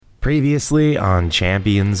Previously on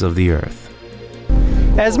Champions of the Earth.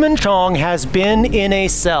 Esmond Chong has been in a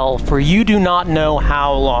cell for you do not know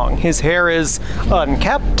how long. His hair is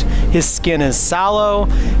unkempt, his skin is sallow,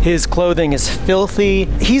 his clothing is filthy.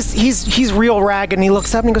 He's real ragged, and he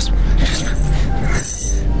looks up and he goes,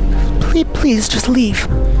 please, just leave.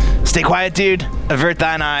 Stay quiet, dude. Avert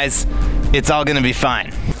thine eyes. It's all gonna be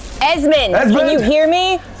fine. Esmond, can you hear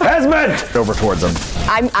me? Esmond! Over towards him.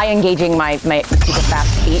 I'm engaging my super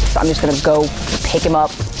fast feet, so I'm just gonna go pick him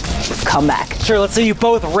up, come back. Sure, let's say you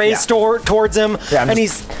both race towards him, Yeah, and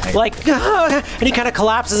he's like, and he kind of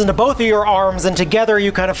collapses into both of your arms, and together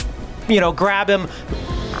you kind of, grab him.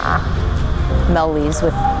 Mel leaves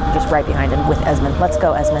with just right behind him with Esmond. Let's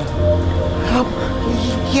go, Esmond.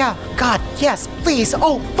 Yeah, God, yes, please.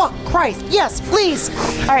 Oh, fuck Christ, yes, please.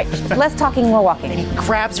 All right, less talking, more walking. And he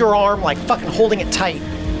grabs your arm, like fucking holding it tight.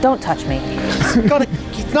 Don't touch me.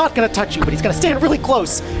 He's not gonna touch you, but he's gonna stand really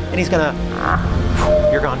close, and he's gonna.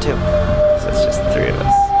 You're gone too. So it's just the three of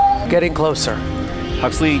us. Getting closer.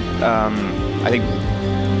 Huxley, I think,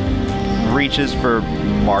 reaches for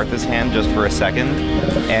Martha's hand just for a second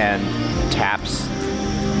and taps.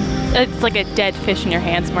 It's like a dead fish in your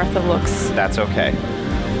hands, Martha looks. That's okay.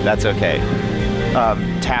 That's okay.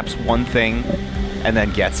 Taps one thing and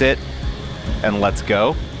then gets it and lets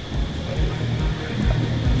go.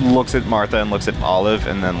 Looks at Martha and looks at Olive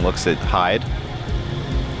and then looks at Hyde.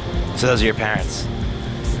 So those are your parents.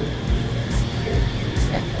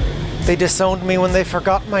 They disowned me when they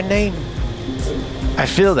forgot my name. I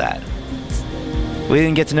feel that. We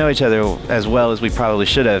didn't get to know each other as well as we probably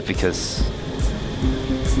should have because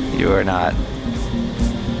you were not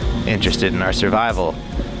interested in our survival.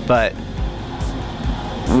 But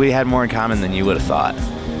we had more in common than you would have thought.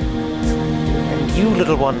 And you,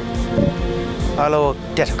 little one, I owe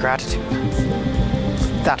a debt of gratitude.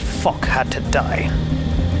 That fuck had to die.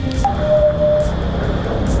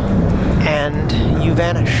 And you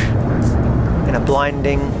vanish in a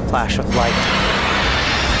blinding flash of light.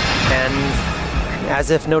 And as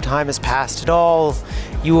if no time has passed at all,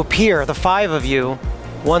 you appear, the five of you,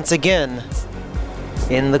 once again,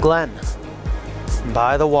 in the glen,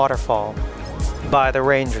 by the waterfall, by the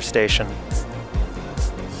ranger station.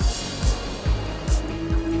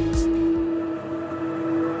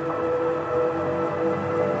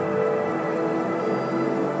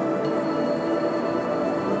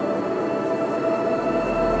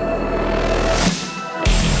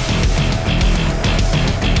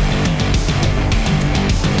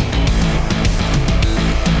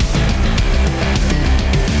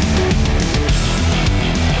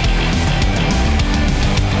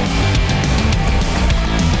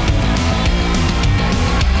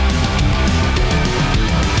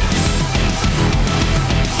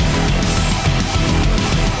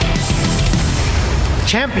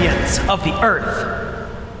 Champions of the Earth.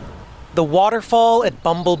 The waterfall at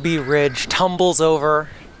Bumblebee Ridge tumbles over,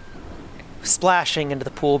 splashing into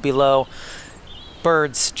the pool below.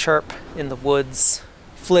 Birds chirp in the woods,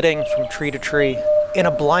 flitting from tree to tree. In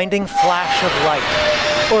a blinding flash of light,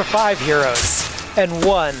 or five heroes and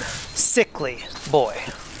one sickly boy.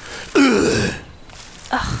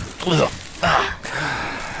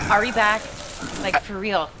 Are we back? Like, for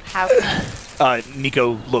real? How?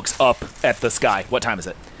 Nico looks up at the sky. What time is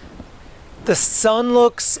it? The sun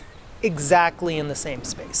looks exactly in the same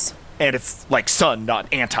space. And it's like sun,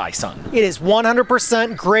 not anti-sun. It is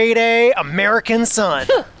 100% grade A American sun.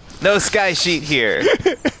 No sky sheet here.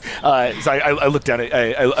 So I look down.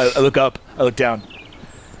 I look up. I look down.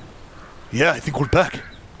 Yeah, I think we're back.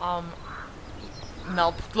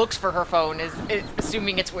 Mel looks for her phone,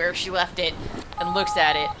 assuming it's where she left it, and looks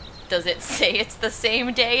at it. Does it say it's the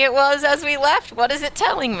same day it was as we left? What is it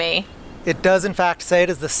telling me? It does in fact say it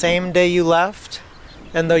is the same day you left,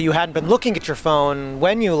 and though you hadn't been looking at your phone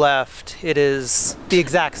when you left, it is the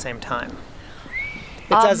exact same time.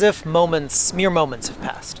 It's as if mere moments have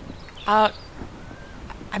passed. I'm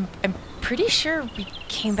pretty sure we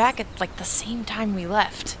came back at like the same time we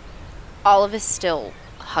left. Olive is still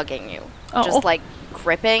hugging you, just like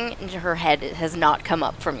gripping, and her head has not come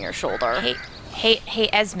up from your shoulder. Hey,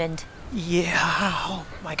 Esmond. Yeah, oh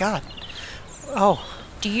my god. Oh.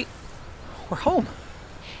 We're home.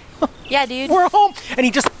 Yeah, dude. We're home. And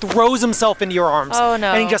he just throws himself into your arms. Oh,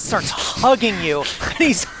 no. And he just starts hugging you. And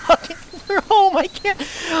he's hugging. We're home. my God.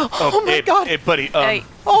 Oh my hey, God. Hey, buddy.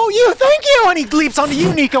 Oh, you, thank you. And he leaps onto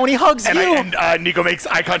you, Nico, and he hugs you. And Nico makes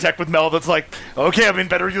eye contact with Mel that's like, okay, I mean,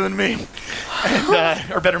 better you than me.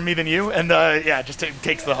 And, or better me than you. And just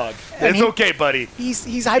takes the hug. And it's okay, buddy. He's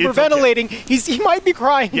hyperventilating. Okay. He might be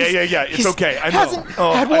crying. Yeah. It's okay. I know. Hasn't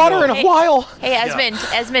had water in a while. Hey,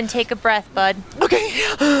 Esmond, take a breath, bud. Okay.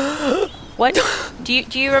 What? Do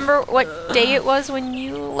you remember what day it was when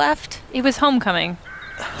you left? It was homecoming.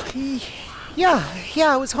 Yeah,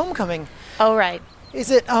 it was homecoming. Oh, right. Is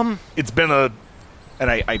it, It's been a... And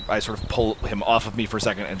I sort of pull him off of me for a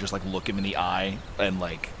second and just, like, look him in the eye and,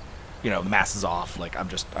 like, you know, the mask is off. Like, I'm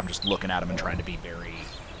just looking at him and trying to be very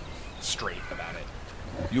straight about it.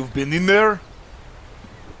 You've been in there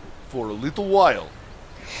for a little while.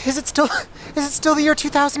 Is it still the year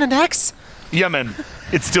 2000 and X? Yeah, man.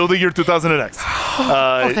 It's still the year 2000 and X.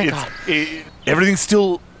 Thank God. Everything's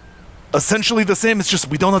still essentially the same. It's just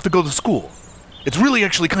we don't have to go to school. It's really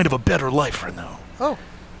actually kind of a better life right now. Oh.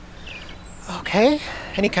 Okay.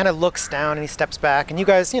 And he kind of looks down and he steps back. And you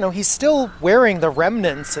guys, you know, he's still wearing the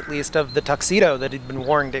remnants, at least, of the tuxedo that he'd been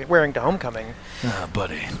wearing to homecoming. Ah,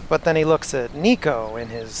 buddy. But then he looks at Nico in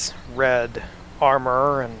his red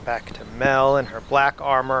armor, and back to Mel in her black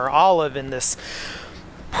armor, Olive in this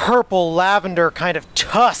purple lavender kind of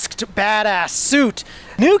tusked badass suit,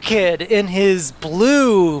 New Kid in his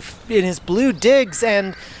blue digs,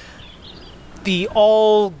 and the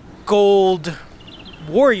all gold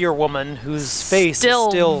warrior woman whose face is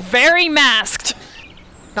still very masked.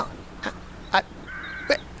 No,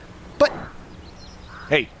 but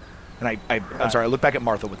Hey, and I'm sorry. I look back at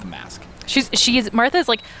Martha with the mask. Martha's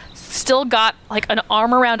like still got like an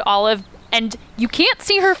arm around Olive, and you can't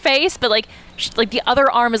see her face, but like the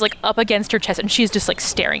other arm is like up against her chest, and she's just like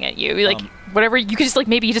staring at you, like whatever. You could just like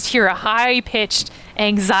maybe just hear a high pitched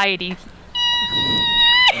anxiety.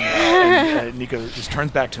 And Nico just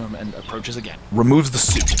turns back to him and approaches again. Removes the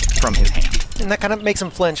suit from his hand. And that kind of makes him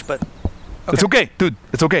flinch, but okay. It's okay, dude.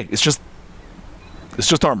 It's okay. It's just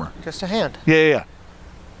armor. Just a hand. Yeah.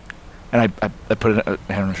 And I put a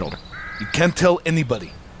hand on her shoulder. You can't tell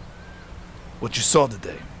anybody what you saw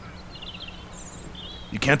today.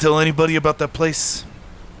 You can't tell anybody about that place.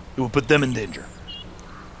 It will put them in danger.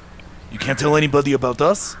 You can't tell anybody about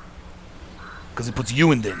us because it puts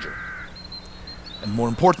you in danger. And more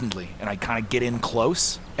importantly, and I kind of get in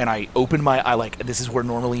close, and I open my eye, like, this is where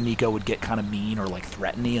normally Nico would get kind of mean or, like,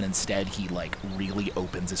 threatening, and instead he, like, really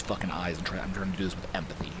opens his fucking eyes, and I'm trying to do this with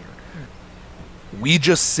empathy here. We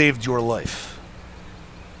just saved your life.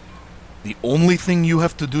 The only thing you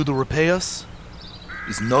have to do to repay us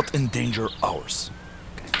is not endanger ours.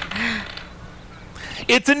 Okay.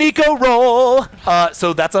 It's a Nico roll!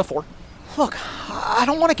 So that's a 4. Look, I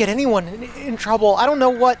don't want to get anyone in trouble. I don't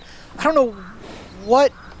know what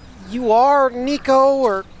you are, Nico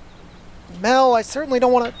or Mel. I certainly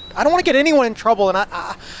don't want to. I don't want to get anyone in trouble. And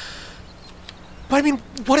but I mean,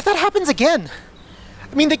 what if that happens again?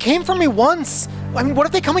 I mean, they came for me once. I mean, what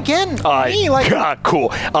if they come again?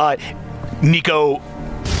 Cool. Nico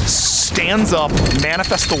stands up,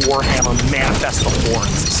 manifests the warhammer, manifests the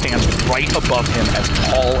horns, stands right above him as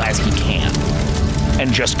tall as he can,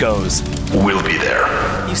 and just goes, "We'll be there."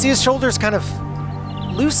 You see his shoulders kind of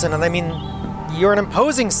loosen, and I mean, you're an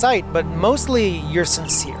imposing sight, but mostly you're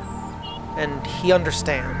sincere. And he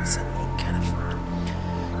understands, and he kind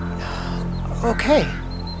of... Okay.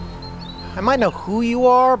 I might know who you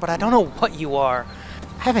are, but I don't know what you are.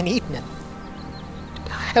 I haven't eaten it.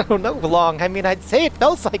 I don't know long. I mean, I'd say it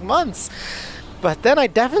felt like months. But then I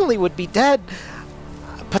definitely would be dead.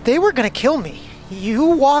 But they were gonna kill me. You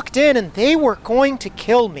walked in and they were going to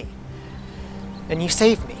kill me. And you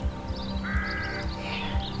saved me.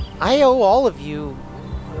 I owe all of you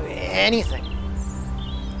anything.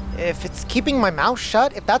 If it's keeping my mouth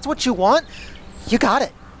shut, if that's what you want, you got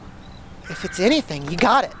it. If it's anything, you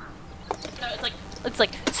got it. No, it's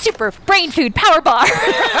like super brain food power bar.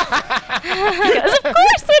 Because of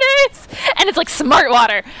course it is. And it's like smart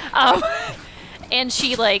water. And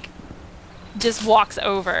she like just walks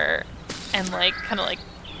over and like kind of like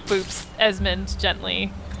boops Esmond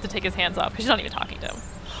gently to take his hands off because she's not even talking to him.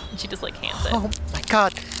 And she just like hands it. Oh my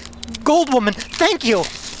God. Gold woman, thank you.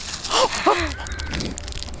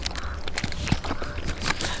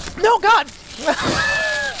 No, God.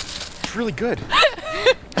 It's really good.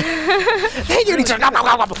 Thank you.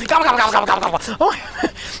 Oh,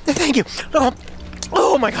 thank you.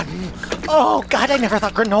 Oh my God. Oh God, I never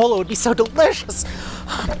thought granola would be so delicious.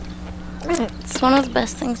 It's one of the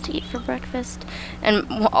best things to eat for breakfast. And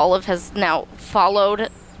Olive has now followed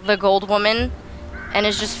the gold woman and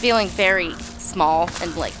is just feeling very small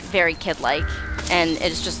and like very kid-like. and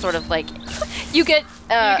it's just sort of like. You get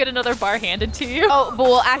another bar handed to you. Oh, but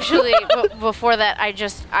well, actually, before that,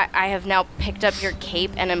 I have now picked up your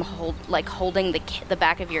cape and am holding the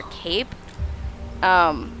back of your cape,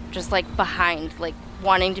 just like behind, like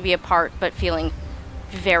wanting to be apart, but feeling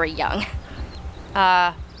very young.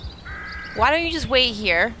 Why don't you just wait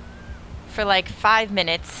here for like 5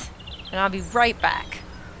 minutes, and I'll be right back.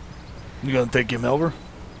 You gonna take him over?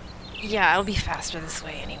 Yeah, it'll be faster this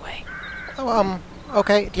way anyway. Oh,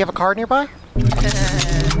 okay. Do you have a car nearby?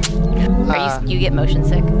 You get motion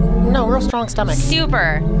sick? No, real strong stomach.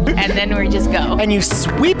 Super. And then we just go. And you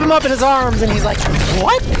sweep him up in his arms, and he's like,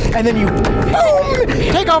 what? And then you, boom,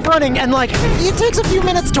 take off running. And, like, it takes a few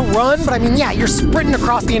minutes to run, but, I mean, yeah, you're sprinting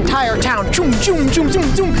across the entire town. Choom, choom, choom,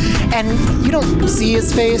 choom, choom. And you don't see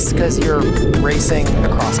his face because you're racing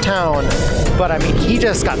across town. But, I mean, he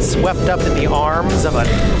just got swept up in the arms of a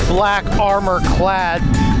black armor-clad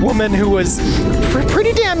woman who was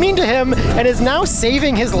pretty damn mean to him and is now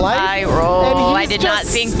saving his life. I roll. And I he's did just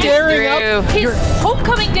not think this staring up. through. His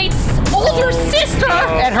homecoming date's older sister!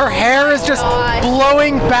 And her hair is just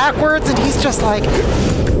blowing backwards, and he's just like,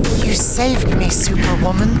 you saved me,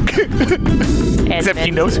 Superwoman. Except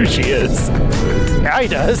he knows who she is. Yeah, he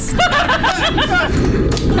does.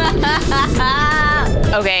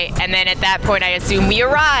 Okay, and then at that point, I assume we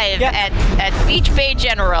arrive at Beach Bay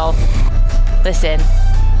General. Listen,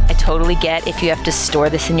 I totally get if you have to store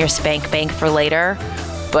this in your spank bank for later,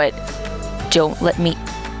 but don't let me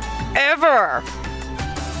ever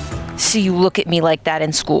see you look at me like that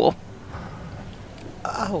in school.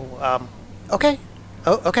 Okay.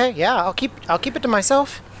 Oh, okay, yeah, I'll keep it to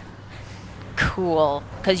myself. Cool,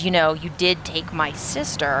 because you did take my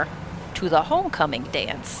sister to the homecoming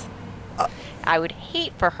dance. I would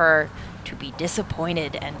hate for her to be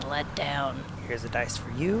disappointed and let down. Here's a dice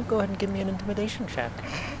for you. Go ahead and give me an intimidation check.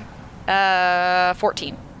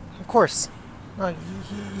 14. Of course. Oh,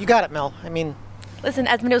 you got it, Mel. I mean... Listen,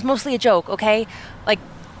 Esmond, it was mostly a joke, okay? Like,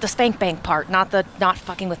 the spank bank part, not the not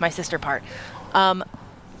fucking with my sister part.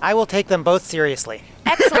 I will take them both seriously.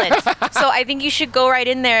 Excellent. So I think you should go right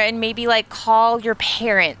in there and maybe, like, call your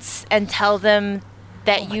parents and tell them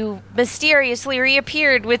that you mysteriously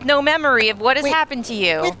reappeared with no memory of what has happened to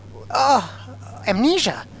you.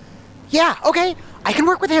 Amnesia. Yeah, okay. I can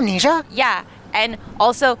work with amnesia. Yeah. And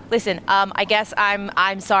also, listen, I guess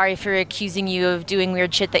I'm sorry for accusing you of doing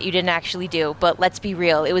weird shit that you didn't actually do, but let's be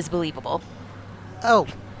real, it was believable. Oh.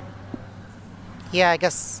 Yeah, I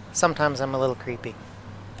guess sometimes I'm a little creepy.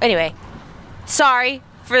 Anyway, sorry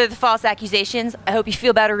for the false accusations. I hope you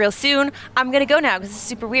feel better real soon. I'm gonna go now because it's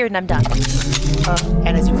super weird and I'm done.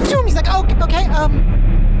 And as you zoom, he's like, okay,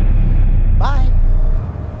 bye.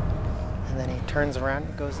 And then he turns around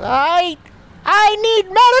and goes, I need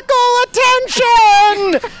medical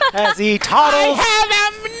attention! As he toddles. I have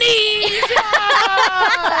amnesia!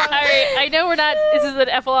 All right, I know this is an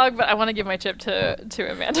epilogue, but I want to give my chip to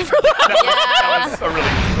Amanda for that. That was a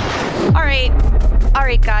really... All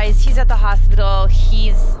right, guys, he's at the hospital.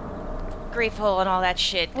 He's grateful and all that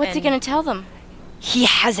shit. What's he gonna tell them? He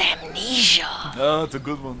has amnesia. Oh, it's a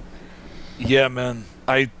good one. Yeah, man.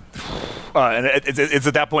 and it's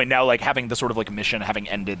at that point now, like, having the sort of, like, mission having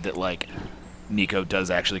ended, that, like, Nico does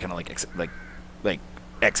actually kind of, like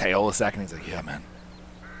exhale a second. He's like, yeah, man.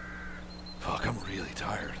 Fuck, I'm really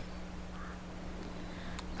tired.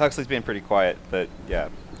 Huxley's being pretty quiet, but yeah,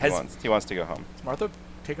 he wants to go home. Is Martha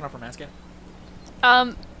taking off her mask yet?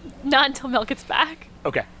 Not until Mel gets back.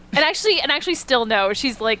 Okay. And actually still no.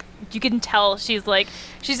 She's like, you can tell she's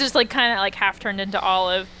just like kind of like half turned into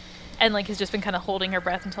Olive and like has just been kind of holding her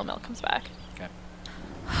breath until Mel comes back. Okay.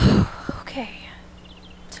 Okay.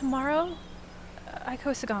 Tomorrow,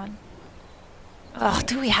 Ikosagon. Oh,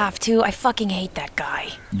 do we have to? I fucking hate that guy.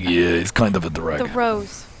 Yeah, he's kind of a dragon. The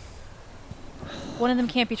Rose. One of them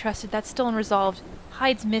can't be trusted. That's still unresolved.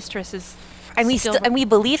 Hyde's mistress is. And we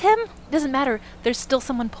believe him? Doesn't matter. There's still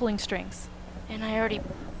someone pulling strings. And I already.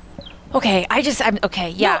 Okay, I'm okay.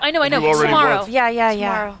 Yeah, no, I know. You already Tomorrow. what? Yeah.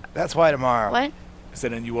 Tomorrow. That's why tomorrow. What? I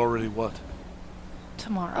said, and you already what?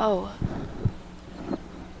 Tomorrow. Oh.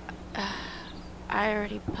 I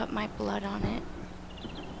already put my blood on it.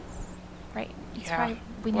 Right. That's Yeah. why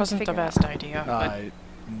we need Wasn't to the figure it best out. idea. But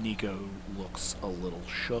Nico looks a little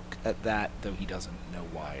shook at that, though he doesn't know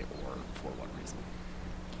why or for what reason.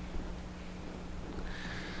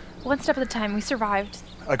 One step at a time. We survived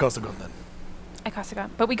I cost a gun then.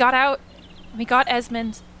 Ikosagon. But we got out. We got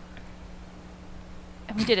Esmond.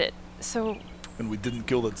 And we did it. So And we didn't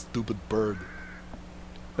kill that stupid bird.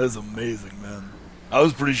 That's amazing, man. I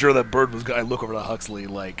was pretty sure that bird was gonna look over to Huxley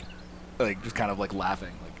like just kind of like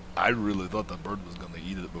laughing. Like, I really thought that bird was gonna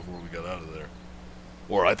eat it before we got out of there.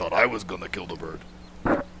 Or I thought I was gonna kill the bird.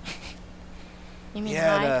 You mean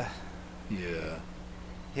Yeah, Hyde? Yeah.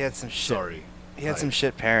 he had some shit. Sorry. He had some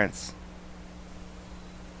shit parents.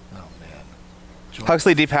 Oh man.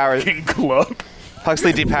 Huxley depowers. King Club.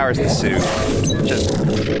 Huxley depowers the suit.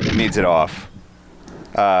 Just needs it off.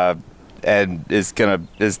 And he's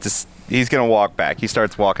gonna walk back. He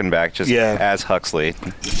starts walking back just as Huxley.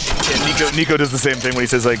 Yeah, Nico does the same thing when he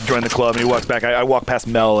says like join the club, and he walks back. I walk past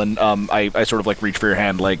Mel, and I sort of like reach for your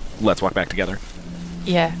hand, like let's walk back together.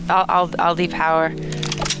 Yeah, I'll depower.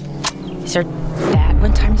 Is your dad?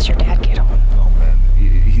 When time does your dad get home? Oh man,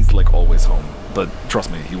 he's like always home. But trust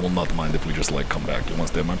me, he will not mind if we just like come back. He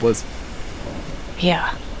wants to stay at my place.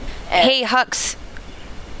 Yeah. Hey, Hux.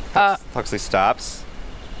 Huxley stops.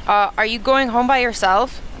 Are you going home by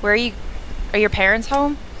yourself? Where are you? Are your parents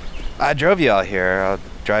home? I drove you all here. I'll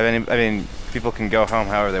drive any. I mean, people can go home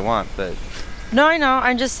however they want, but. No, I know.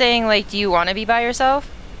 I'm just saying, like, do you want to be by yourself?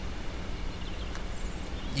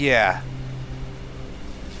 Yeah.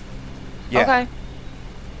 Yeah.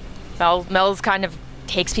 Okay. Mel's kind of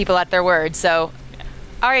takes people at their word, so.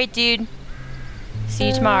 All right, dude. See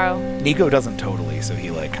you tomorrow. Nico doesn't totally, so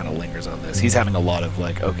he like kind of lingers on this. He's having a lot of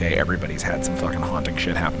like, okay, everybody's had some fucking haunting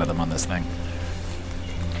shit happen to them on this thing.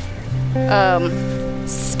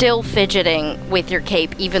 Still fidgeting with your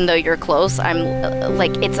cape, even though you're close. I'm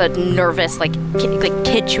like, it's a nervous, like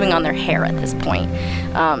kid chewing on their hair at this point.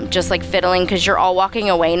 Just like fiddling, because you're all walking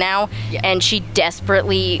away now, and she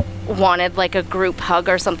desperately wanted like a group hug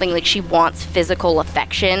or something. Like, she wants physical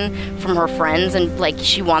affection from her friends, and like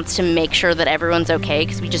she wants to make sure that everyone's okay,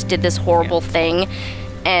 because we just did this horrible thing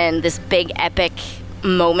and this big epic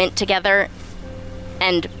moment together,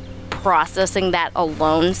 and processing that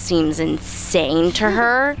alone seems insane to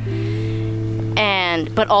her,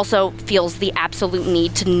 but also feels the absolute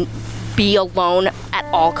need to be alone at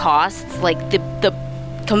all costs, like the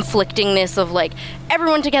conflictingness of like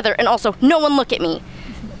everyone together and also no one look at me,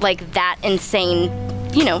 like that insane,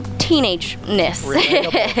 teenage-ness.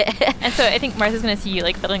 And so I think Martha's gonna see you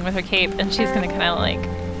like fiddling with her cape, and she's gonna kind of like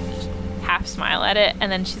half smile at it,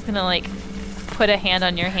 and then she's gonna like put a hand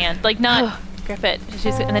on your hand, like not grip it. And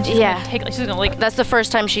then she's gonna take. She's gonna like. That's the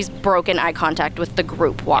first time she's broken eye contact with the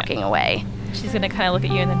group walking away. She's gonna kind of look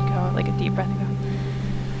at you and then go like a deep breath and go,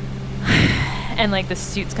 and like the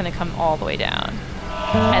suit's gonna come all the way down,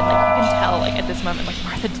 and like you can tell like at this moment like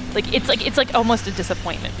Martha it's like almost a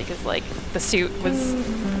disappointment, because like the suit was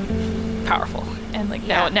powerful, and like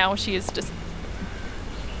now she is just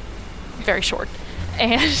very short,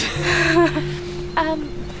 and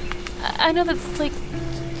I know that's like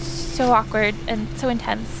so awkward and so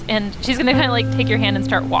intense, and she's gonna kind of like take your hand and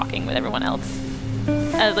start walking with everyone else,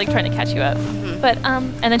 like trying to catch you up. But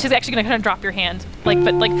and then she's actually gonna kind of drop your hand, like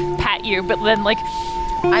but like pat you, but then like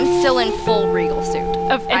I'm still in full regal suit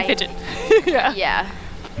and fidget. Yeah.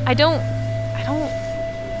 I don't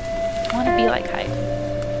want to be like Hyde.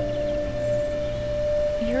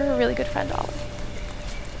 You're a really good friend, Olive.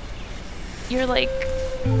 You're like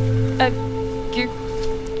you're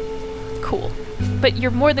cool. But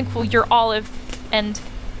you're more than cool, you're Olive, and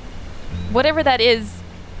whatever that is,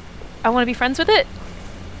 I want to be friends with it.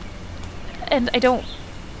 And I don't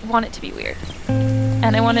want it to be weird.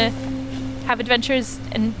 And I want to have adventures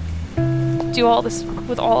and do all this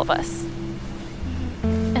with all of us.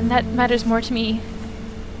 And that matters more to me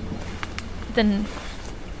than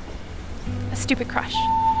a stupid crush.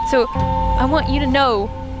 So I want you to know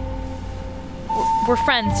we're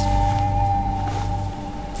friends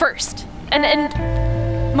first. And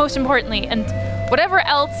most importantly, and whatever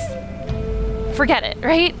else, forget it,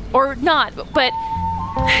 right? Or not, but...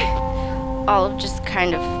 Olive just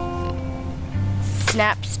kind of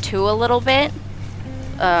snaps to a little bit,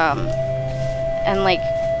 and like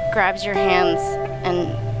grabs your hands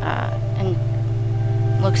and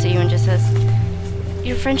looks at you and just says,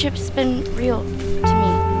 "Your friendship's been real to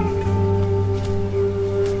me.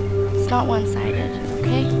 It's not one-sided,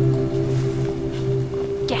 okay?"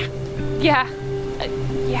 Yeah.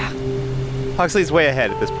 Huxley's way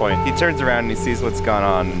ahead at this point. He turns around and he sees what's gone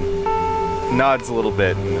on, nods a little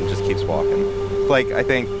bit, and then just keeps walking. Like, I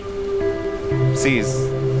think, sees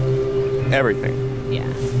everything. Yeah.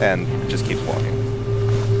 And just keeps walking.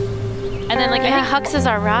 And then, like, I think Hux is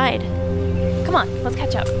our ride. Come on, let's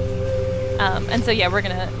catch up. And so, yeah, we're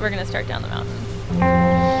gonna start down the mountain.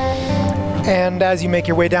 And as you make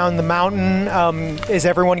your way down the mountain, is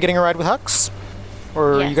everyone getting a ride with Hux?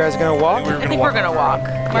 Or are you guys going to walk? I think we're going to walk.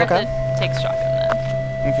 Martha takes shotgun then.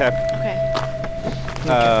 Okay.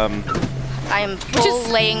 I am full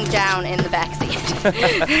laying down in the backseat.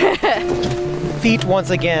 Feet once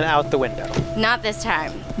again out the window. Not this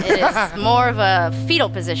time. It is more of a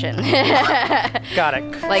fetal position. Got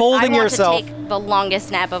it. Like, Folding I want yourself. to take the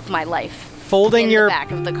longest nap of my life. Folding in your the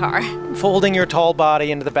back of the car. Folding your tall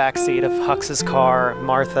body into the back seat of Hux's car.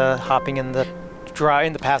 Martha hopping in the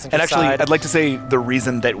passenger And actually, side. I'd like to say the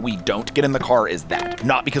reason that we don't get in the car is that.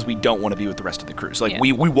 Not because we don't want to be with the rest of the crew. So, like,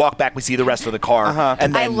 we walk back, we see the rest of the car,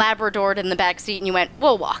 and I then... Labradored in the back seat, and you went,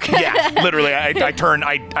 "We'll walk." Yeah, literally, I turn to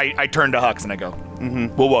Hux and I go,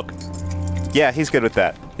 we'll walk. Yeah, he's good with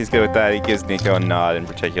that. He gives Nico a nod in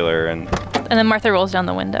particular, and then Martha rolls down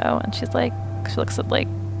the window and she looks at like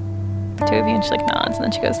the two of you and she like nods and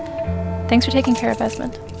then she goes, "Thanks for taking care of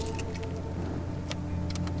Esmond."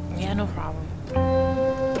 Yeah, no problem.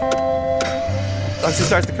 once he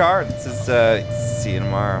starts the car, this is see you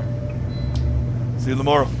tomorrow. See you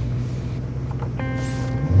tomorrow.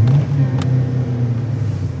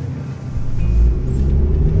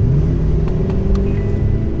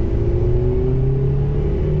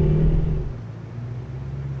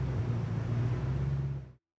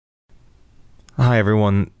 Hi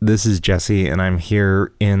everyone, this is Jesse, and I'm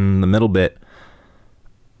here in the middle bit.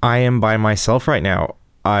 I am by myself right now.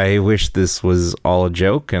 I wish this was all a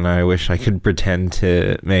joke, and I wish I could pretend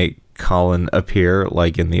to make Colin appear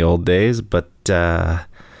like in the old days, but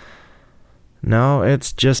no,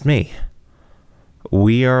 it's just me.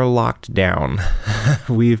 We are locked down.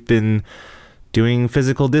 We've been doing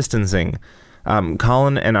physical distancing.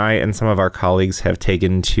 Colin and I and some of our colleagues have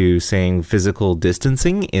taken to saying physical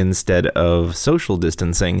distancing instead of social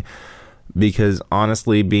distancing because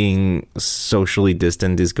honestly, being socially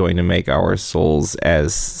distant is going to make our souls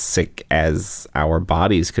as sick as our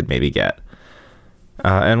bodies could maybe get.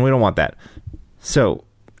 And we don't want that. So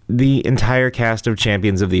the entire cast of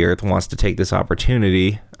Champions of the Earth wants to take this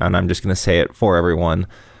opportunity, and I'm just going to say it for everyone,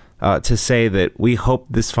 to say that we hope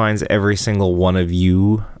this finds every single one of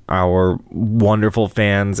you, our wonderful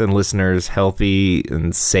fans and listeners, healthy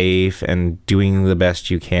and safe and doing the best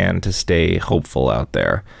you can to stay hopeful out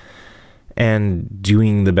there and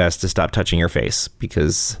doing the best to stop touching your face,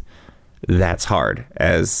 because that's hard.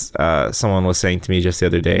 As someone was saying to me just the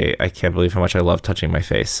other day, I can't believe how much I love touching my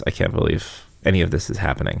face. I can't believe any of this is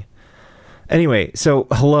happening. Anyway, so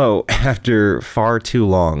hello. After far too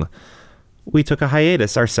long, we took a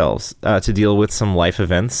hiatus ourselves to deal with some life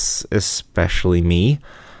events, especially me.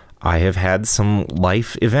 I have had some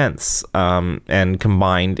life events, and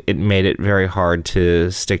combined, it made it very hard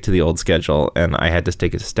to stick to the old schedule, and I had to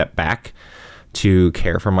take a step back to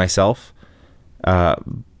care for myself.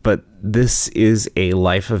 But this is a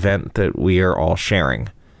life event that we are all sharing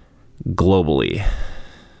globally.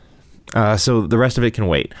 So the rest of it can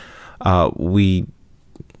wait. We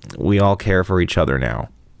all care for each other now.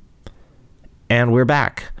 And we're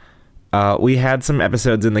back. We had some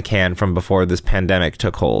episodes in the can from before this pandemic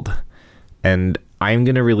took hold, and I'm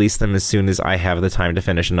going to release them as soon as I have the time to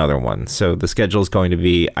finish another one. So the schedule is going to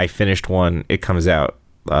be, I finished one, it comes out.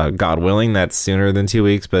 God willing, that's sooner than 2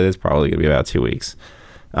 weeks, but it's probably going to be about 2 weeks.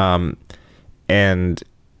 And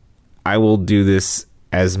I will do this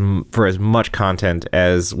for as much content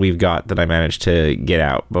as we've got that I managed to get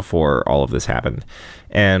out before all of this happened.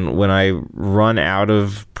 And when I run out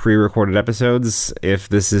of pre-recorded episodes, if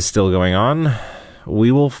this is still going on,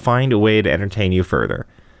 we will find a way to entertain you further.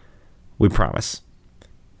 We promise.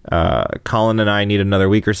 Colin and I need another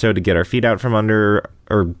week or so to get our feet out from under,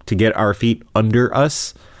 or to get our feet under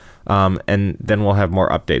us, and then we'll have more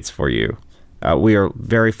updates for you. We are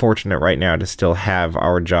very fortunate right now to still have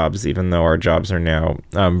our jobs, even though our jobs are now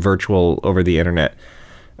virtual over the internet.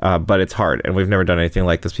 But it's hard, and we've never done anything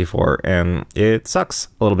like this before, and it sucks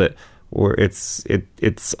a little bit. Or it's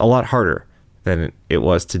a lot harder than it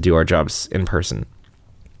was to do our jobs in person.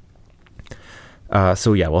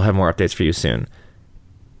 So yeah, we'll have more updates for you soon.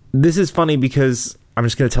 This is funny because I'm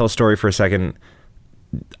just going to tell a story for a second.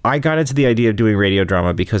 I got into the idea of doing radio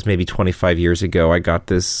drama because maybe 25 years ago I got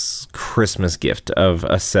this Christmas gift of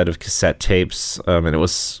a set of cassette tapes, and it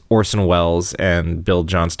was Orson Welles and Bill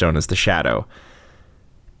Johnstone as the Shadow.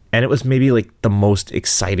 And it was maybe like the most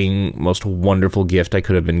exciting, most wonderful gift I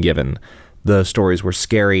could have been given. The stories were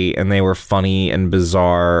scary, and they were funny and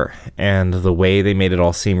bizarre, and the way they made it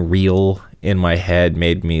all seem real in my head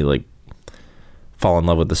made me like fall in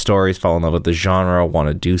love with the stories, fall in love with the genre, want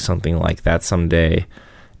to do something like that someday.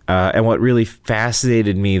 And what really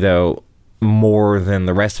fascinated me, though, more than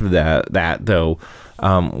the rest of that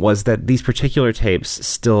was that these particular tapes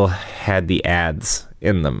still had the ads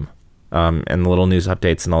in them, and the little news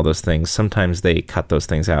updates and all those things. Sometimes they cut those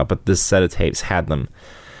things out, but this set of tapes had them,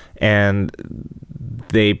 and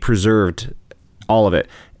they preserved all of it.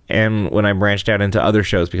 And when I branched out into other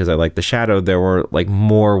shows because I liked The Shadow, there were like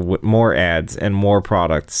more ads and more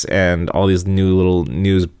products and all these new little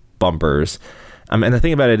news bumpers. And the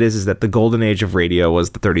thing about it is that the golden age of radio was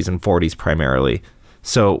the 30s and 40s primarily.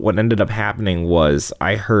 So what ended up happening was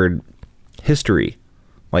I heard history,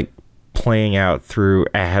 like playing out through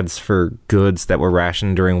ads for goods that were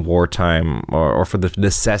rationed during wartime, or for the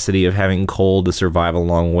necessity of having coal to survive a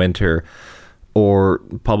long winter, or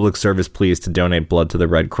public service pleas to donate blood to the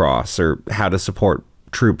Red Cross, or how to support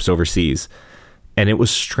troops overseas. And it was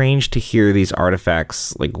strange to hear these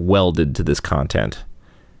artifacts like welded to this content.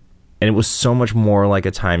 And it was so much more like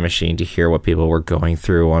a time machine to hear what people were going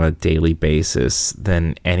through on a daily basis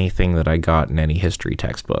than anything that I got in any history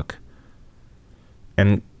textbook.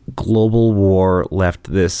 And global war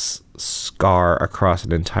left this scar across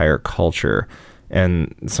an entire culture.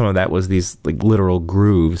 And some of that was these like literal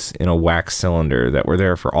grooves in a wax cylinder that were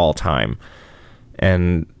there for all time,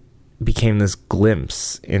 and became this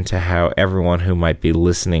glimpse into how everyone who might be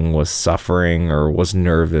listening was suffering or was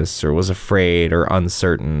nervous or was afraid or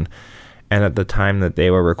uncertain. And at the time that they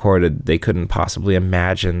were recorded, they couldn't possibly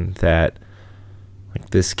imagine that like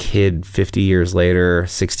this kid 50 years later,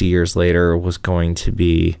 60 years later was going to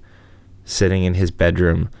be sitting in his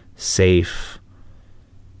bedroom, safe,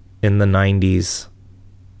 in the 90s,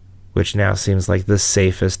 which now seems like the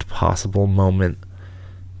safest possible moment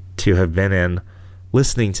to have been in,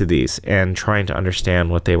 listening to these and trying to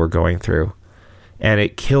understand what they were going through. And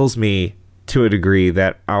it kills me to a degree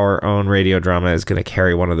that our own radio drama is going to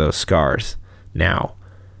carry one of those scars now.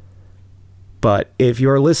 But if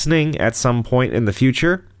you're listening at some point in the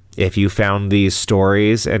future, if you found these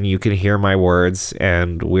stories and you can hear my words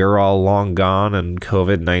and we're all long gone and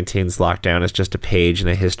COVID-19's lockdown is just a page in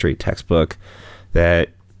a history textbook that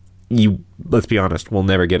you, let's be honest, will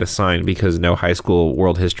never get assigned because no high school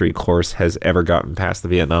world history course has ever gotten past the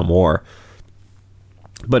Vietnam War.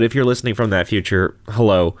 But if you're listening from that future,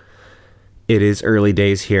 hello. It is early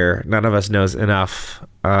days here. None of us knows enough,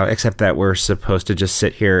 except that we're supposed to just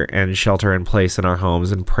sit here and shelter in place in our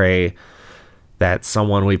homes and pray that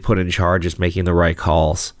someone we put in charge is making the right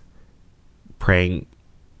calls. Praying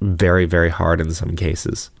very, very hard in some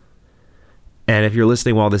cases. And if you're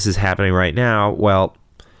listening while this is happening right now, well,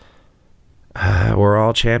 we're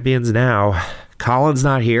all champions now. Colin's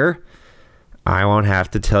not here. I won't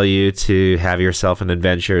have to tell you to have yourself an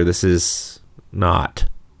adventure. This is not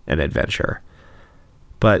an adventure.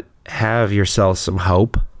 But have yourself some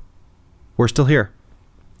hope. We're still here.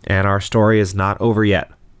 And our story is not over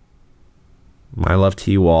yet. My love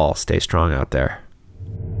to you all. Stay strong out there.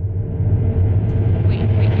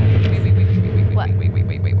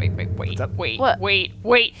 Wait.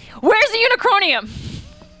 Where's the Unicronium?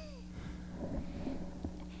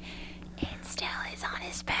 It still is on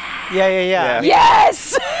his back. Yeah.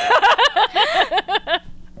 Yes!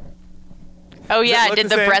 Oh yeah, did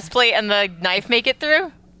the breastplate and the knife make it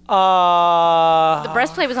through? The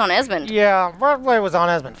breastplate was on Esmond. Yeah, breastplate was on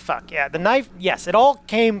Esmond. Fuck yeah. The knife, yes, it all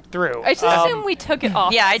came through. I just assume we took it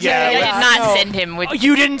off. Yeah, I did not send him with... Oh,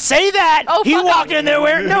 you didn't say that! Oh, he walked in there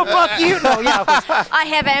wearing... No, fuck you! No, yeah. I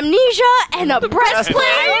have amnesia and a breastplate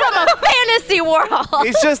from a fantasy world.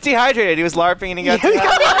 He's just dehydrated. He was LARPing and he got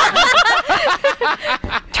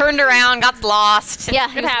turned around, got lost. Yeah,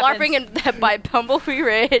 he was LARPing by Bumblebee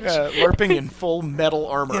Ridge. LARPing in full metal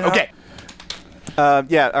armor. Yeah. Okay.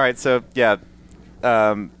 Yeah, all right, so, yeah.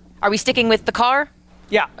 Are we sticking with the car?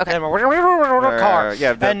 Yeah. Okay. Car.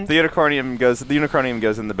 Yeah, the Unicronium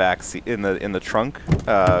goes in the back seat, in the trunk,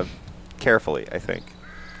 carefully, I think.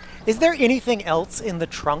 Is there anything else in the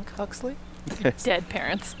trunk, Huxley? Dead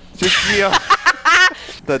parents. Just,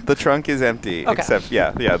 the trunk is empty, Okay. except,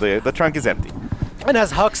 the trunk is empty. And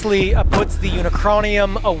as Huxley puts the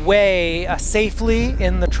Unicronium away safely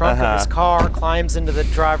in the trunk of his car, climbs into the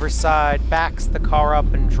driver's side, backs the car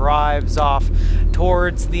up, and drives off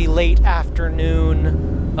towards the late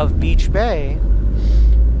afternoon of Beach Bay,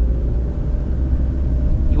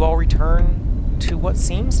 you all return to what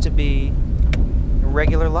seems to be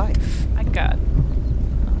regular life. I got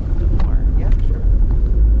more. Yeah, sure.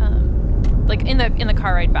 Like in the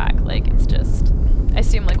car ride back, like it's just, I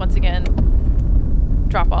assume like once again,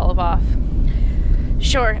 drop Olive off.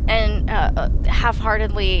 Sure, and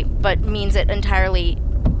half-heartedly, but means it entirely,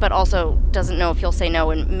 but also doesn't know if he'll say no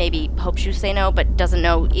and maybe hopes you say no, but doesn't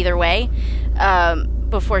know either way.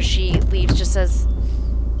 Before she leaves, just says,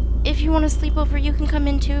 if you want to sleep over, you can come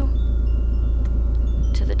in too.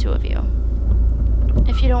 To the two of you.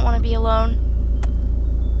 If you don't want to be alone.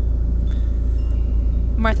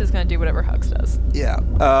 Martha's gonna do whatever Hux does. Yeah.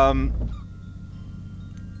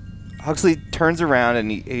 Huxley turns around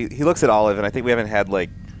and he looks at Olive, and I think we haven't had like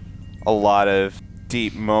a lot of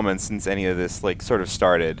deep moments since any of this like sort of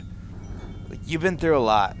started. Like, you've been through a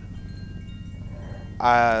lot.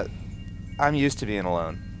 I'm used to being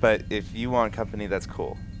alone, but if you want company, that's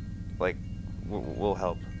cool. Like, we'll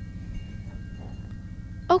help.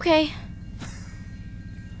 Okay.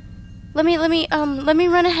 Let me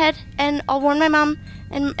run ahead, and I'll warn my mom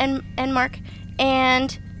and Mark,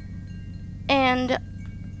 and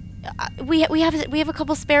we have a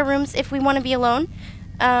couple spare rooms if we want to be alone.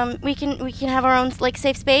 We can have our own like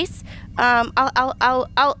safe space. I'll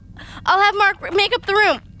have Mark make up the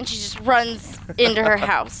room, and she just runs into her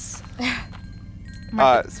house.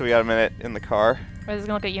 So we got a minute in the car. I was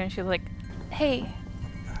gonna look at you and she was like, "Hey."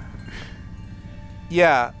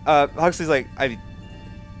 Yeah, Huxley's like,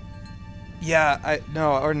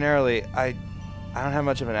 ordinarily, I don't have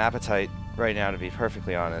much of an appetite right now, to be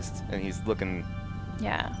perfectly honest. And he's looking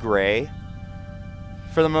gray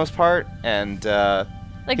for the most part. And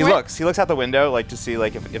he looks out the window, like, to see,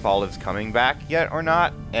 like, if Olive's coming back yet or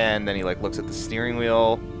not. And then he, like, looks at the steering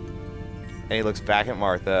wheel, and he looks back at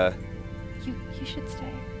Martha. You should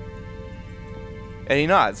stay. And he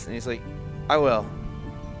nods, and he's like, I will.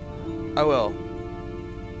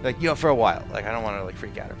 Like, for a while. Like, I don't want to, like,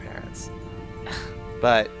 freak out her parents.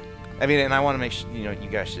 But, I mean, and I want to make sure, you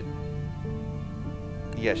guys should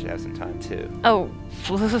have some time, too. Oh.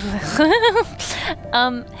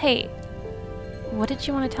 Hey. What did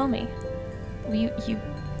you want to tell me? You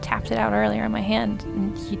tapped it out earlier on my hand,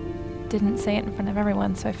 and you didn't say it in front of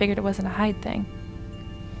everyone, so I figured it wasn't a hide thing.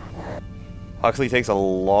 Huxley takes a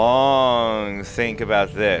long think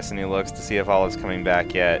about this, and he looks to see if Olive's coming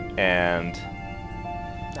back yet, and...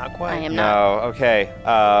 Not quite. I am not. No, okay.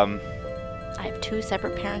 I have 2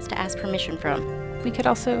 separate parents to ask permission from. We could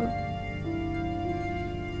also...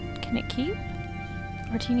 Can it keep?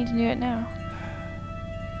 Or do you need to do it now?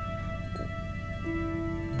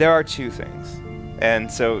 There are 2 things.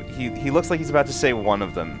 And so he looks like he's about to say one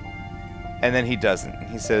of them, and then he doesn't.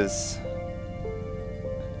 He says...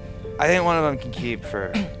 I think one of them can keep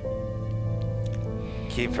for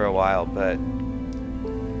a while, but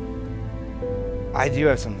I do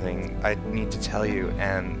have something I need to tell you,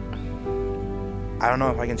 and I don't know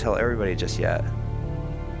if I can tell everybody just yet.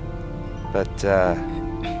 But I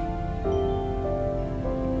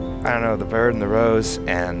don't know, the bird and the rose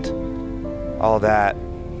and all that.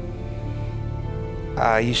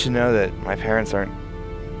 You should know that my parents aren't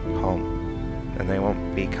home, and they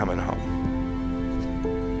won't be coming home.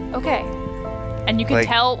 Okay. And you can Like-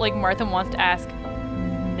 tell, like, Martha wants to ask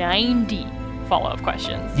 90 follow-up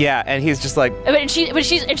questions. Yeah, and he's just like, But she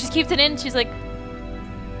keeps it in. She's like,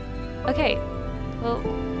 okay, well,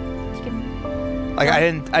 you can. like I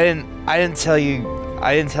didn't tell you,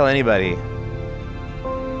 I didn't tell anybody,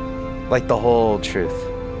 like, the whole truth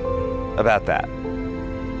about that.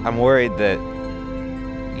 I'm worried that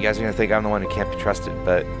you guys are gonna think I'm the one who can't be trusted,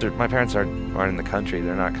 but my parents aren't in the country.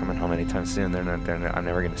 They're not coming home anytime soon. I'm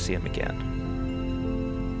never gonna see them again.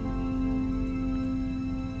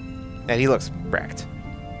 And he looks wrecked.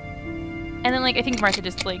 And then, like, I think Martha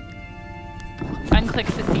just, like,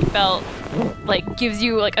 unclicks the seatbelt, like, gives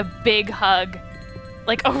you, like, a big hug,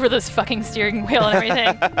 like, over this fucking steering wheel and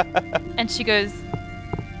everything. And she goes,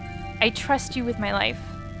 I trust you with my life.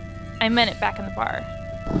 I meant it back in the bar.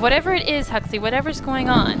 Whatever it is, Huxley, whatever's going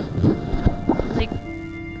on, like,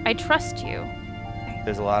 I trust you.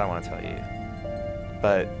 There's a lot I want to tell you,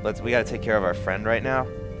 but we gotta take care of our friend right now.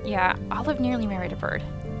 Yeah, Olive nearly married a bird.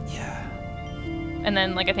 Yeah. And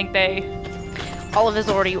then, like, I think Olive is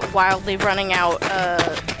already wildly running out.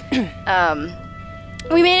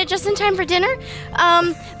 We made it just in time for dinner.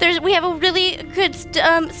 We have a really good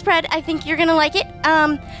spread. I think you're gonna like it.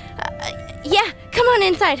 Yeah, come on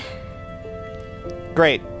inside.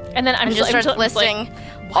 Great. And then I'm just starts listing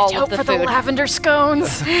all of the for food. the lavender scones.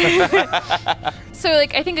 So,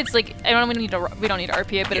 like, I think it's like, we don't need to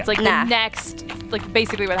RP it, but it's like the next, like,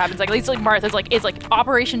 basically what happens. Like, at least, like, Martha's like is like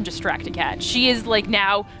Operation Distract-A-Cat. She is, like,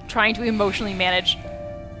 now trying to emotionally manage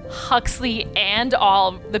Huxley and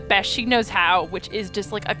all the best she knows how, which is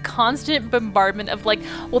just like a constant bombardment of like,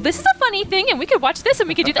 well, this is a funny thing, and we could watch this, and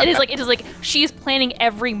we could do that. It is like she is planning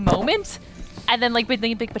every moment. And then, like, but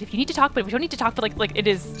if you need to talk, but if we don't need to talk, but like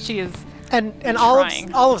she is. And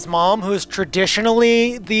trying. Olive's mom, who is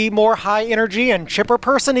traditionally the more high energy and chipper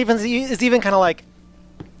person, is even kind of like,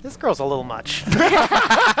 this girl's a little much.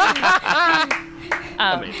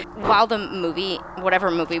 While the movie, whatever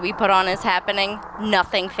movie we put on is happening,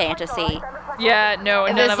 nothing fantasy. Yeah, no,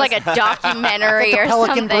 If it's like a documentary or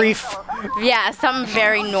Pelican something. Brief. Yeah, something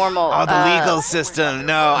very normal. Oh, the legal system.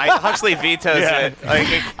 No, Huxley vetoes it. Like,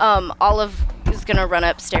 Olive is just gonna run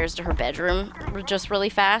upstairs to her bedroom just really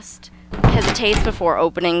fast. Hesitates before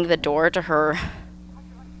opening the door to her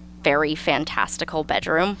very fantastical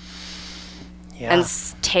bedroom. Yeah. And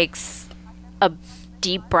takes a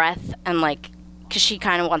deep breath and because she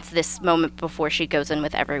kind of wants this moment before she goes in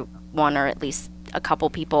with everyone, or at least a couple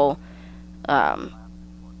people,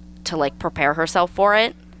 to prepare herself for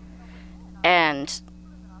it, and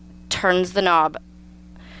turns the knob,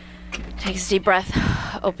 takes a deep breath,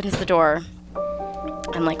 opens the door,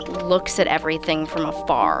 and looks at everything from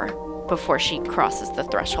afar before she crosses the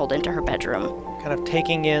threshold into her bedroom. Kind of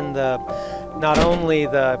taking in not only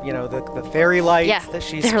the fairy lights that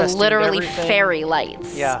she's they're festooned literally everything. fairy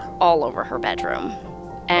lights all over her bedroom.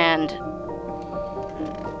 And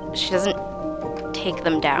she doesn't take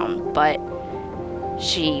them down, but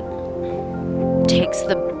she takes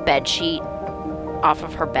the bed sheet off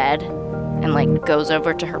of her bed and goes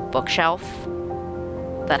over to her bookshelf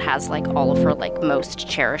that has all of her most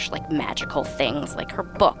cherished magical things, her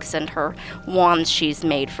books and her wands she's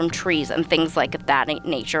made from trees and things like that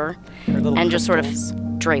nature, and just sort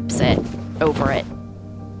of drapes it over it,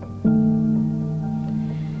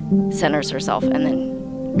 centers herself, and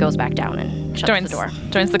then goes back down and shuts the door.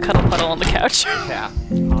 Joins the cuddle puddle on the couch. Yeah,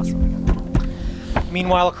 awesome.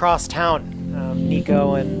 Meanwhile, across town,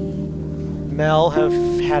 Nico and Mel have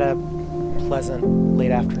had a pleasant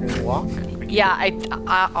late afternoon walk. Yeah, I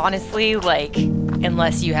honestly,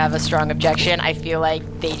 unless you have a strong objection, I feel like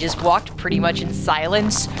they just walked pretty much in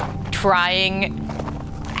silence, trying,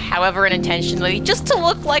 however unintentionally, just to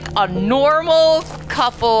look like a normal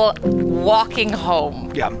couple walking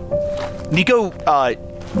home. Yeah. Nico, by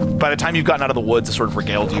the time you've gotten out of the woods, has sort of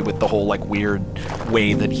regaled you with the whole weird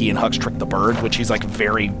way that he and Hux tricked the bird, which he's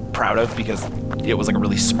very proud of because it was a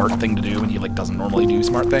really smart thing to do, and he doesn't normally do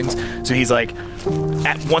smart things. So he's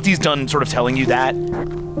once he's done sort of telling you that,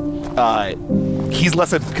 he's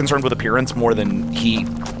less concerned with appearance more than he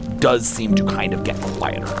does seem to kind of get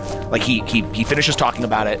quieter. He finishes talking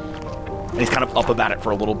about it, and he's kind of up about it for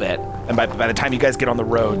a little bit. And by the time you guys get on the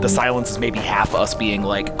road, the silence is maybe half us being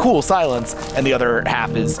cool silence, and the other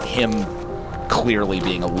half is him clearly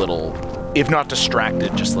being a little, if not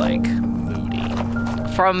distracted, just moody.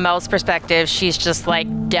 From Mel's perspective, she's just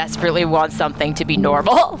desperately wants something to be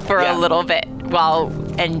normal for a little bit,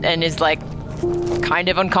 and is kind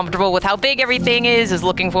of uncomfortable with how big everything is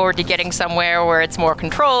looking forward to getting somewhere where it's more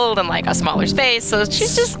controlled and a smaller space. So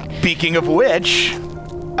she's just. Speaking of which,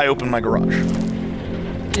 I opened my garage.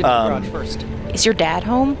 Did the garage first. Is your dad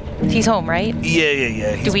home? He's home, right?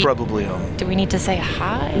 Yeah. He's probably home. Do we need to say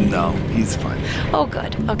hi? No, he's fine. Oh,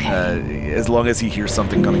 good. Okay. As long as he hears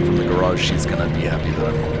something coming from the garage, she's gonna be happy that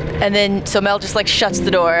I'm home. And then, so Mel just shuts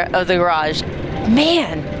the door of the garage.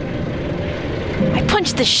 Man, I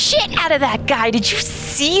punched the shit out of that guy. Did you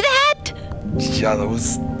see that? Yeah, that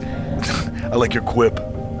was. I like your quip.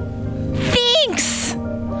 Thanks.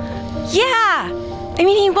 Yeah. I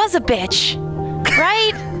mean, he was a bitch,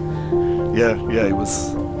 right? Yeah, he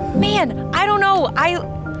was. Man, I don't know.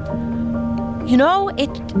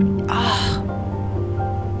 It's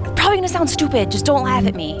probably gonna sound stupid. Just don't laugh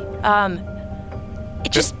at me. I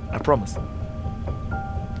promise.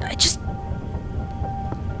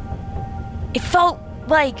 It felt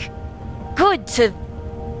good to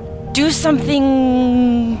do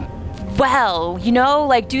something well,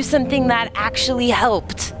 do something that actually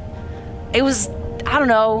helped. It was, I don't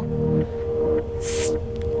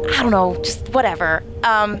know, just whatever.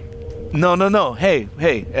 No. Hey.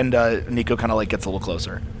 And Nico kind of gets a little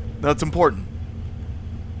closer. That's important.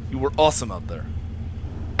 You were awesome out there.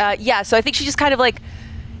 Yeah, so I think she just kind of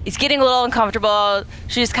is getting a little uncomfortable.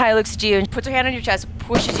 She just kind of looks at you and puts her hand on your chest,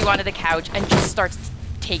 pushes you onto the couch, and just starts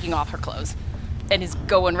taking off her clothes and is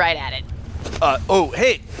going right at it.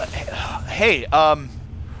 Hey,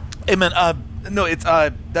 man, no, it's,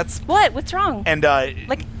 that's... What? What's wrong? And,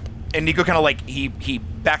 and Nico kind of he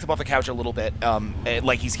backs up off the couch a little bit.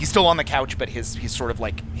 He's still on the couch, but he's sort of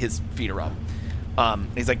his feet are up.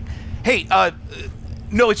 He's hey,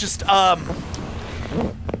 no, it's just,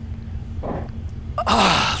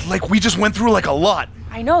 we just went through a lot.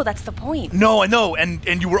 I know, that's the point. No, I know,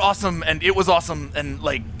 and you were awesome, and it was awesome, and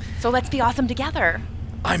So let's be awesome together.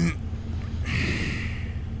 And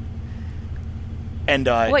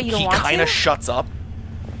what, you don't he want kind to? of shuts up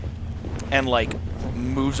and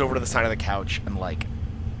moves over to the side of the couch and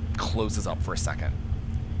closes up for a second.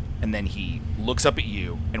 And then he looks up at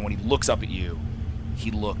you, and when he looks up at you,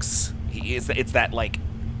 it's that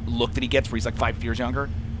look that he gets where he's 5 years younger,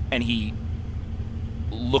 and he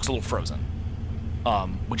looks a little frozen.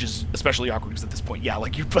 which is especially awkward because at this point, you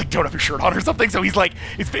like don't have your shirt on or something. So he's like,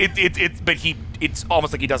 it's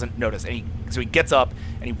almost like he doesn't notice. And so he gets up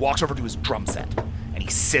and he walks over to his drum set and he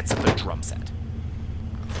sits at the drum set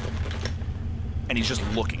and he's just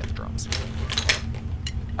looking at the drums.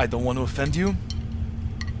 I don't want to offend you,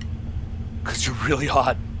 because you're really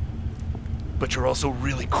hot, but you're also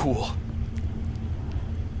really cool.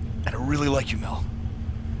 And I really like you, Mel.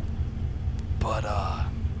 But,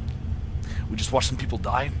 we just watched some people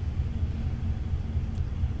die.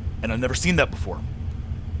 And I've never seen that before.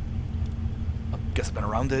 I guess I've been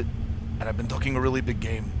around it, and I've been talking a really big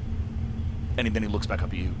game. And then he looks back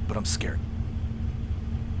up at you, but I'm scared.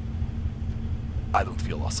 I don't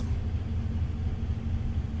feel awesome.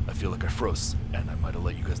 I feel like I froze, and I might have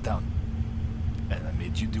let you guys down. And I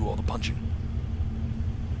made you do all the punching.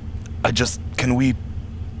 Can we...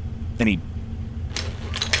 And he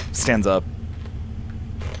stands up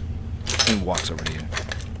and walks over to you.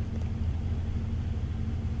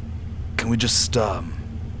 Can we just, I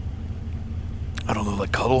don't know,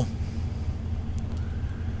 like cuddle?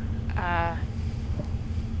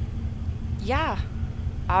 Yeah.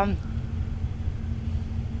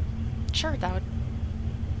 Sure, that would...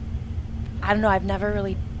 I don't know, I've never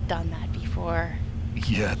really done that before.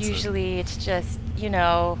 Yeah, Usually it's just,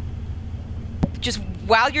 just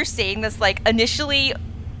while you're saying this, like, initially,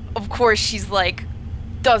 of course, she's like,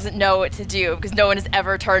 doesn't know what to do because no one has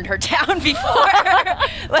ever turned her down before.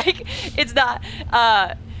 Like, it's not,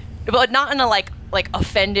 but not in a, like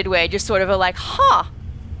offended way, just sort of a, like,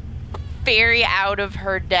 very out of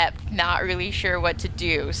her depth, not really sure what to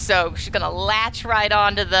do. So she's gonna latch right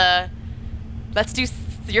onto let's do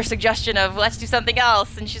your suggestion of let's do something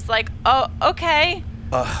else. And she's like, oh, okay.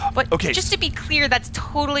 But okay. Just to be clear, that's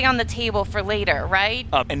totally on the table for later, right?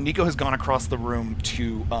 And Nico has gone across the room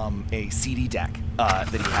to a CD deck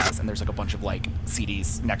that he has, and there's like a bunch of like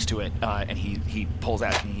CDs next to it, and he pulls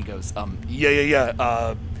out and he goes,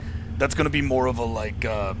 that's gonna be more of a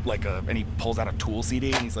and he pulls out a Tool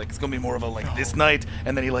CD and he's like, it's gonna be more of a this night,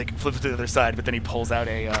 and then he like flips it to the other side, but then he pulls out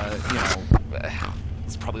a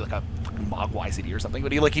it's probably like a fucking Mogwai CD or something,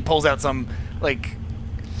 but he pulls out some like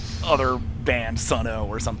other band, Suno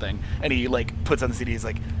or something, and he like puts on the CD. He's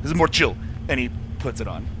like, this is more chill, and he puts it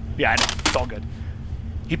on. Yeah, I know, it's all good.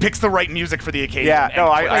 He picks the right music for the occasion. Yeah, no,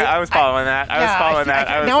 I was following that.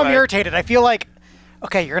 Now I'm irritated. I feel like,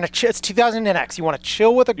 okay, you're gonna it's 2000NX. You want to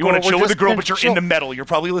chill with a girl. You want to chill with a girl, but you're into metal. You're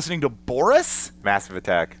probably listening to Boris. Massive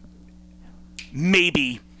Attack.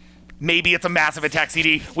 Maybe it's a Massive Attack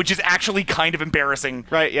CD, which is actually kind of embarrassing,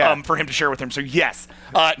 right? Yeah. For him to share with him. So yes,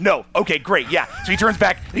 no, okay, great, yeah. So he turns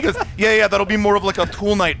back and he goes, yeah, that'll be more of like a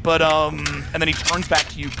Tool night, but and then he turns back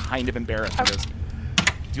to you, kind of embarrassed. He goes, do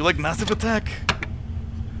you like Massive Attack?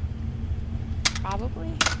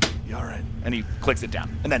 Probably. Yeah, all right. And he clicks it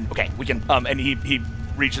down, and then okay, we can. And he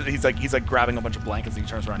reaches. He's like grabbing a bunch of blankets, and he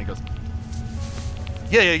turns around and he goes,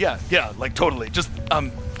 yeah, like totally. Just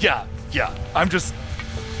yeah. I'm just.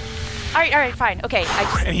 All right, fine. Okay.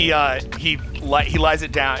 And he lies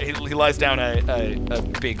it down. He lies down a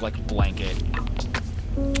big like blanket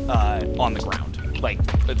on the ground. Like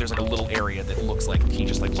there's like a little area that looks like he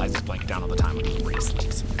just like lies his blanket down all the time where he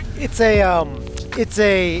sleeps. It's a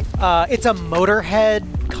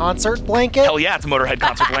Motorhead concert blanket. Hell yeah, it's a Motorhead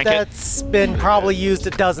concert blanket. That's been probably used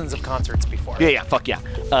at dozens of concerts before. Yeah, fuck yeah.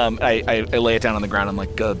 I lay it down on the ground. I'm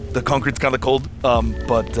like, the concrete's kind of cold,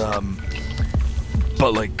 but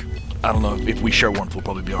like. I don't know, if we share warmth, we'll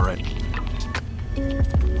probably be all right. Do you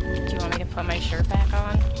want me to put my shirt back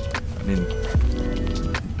on? I mean,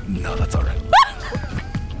 no, that's all right.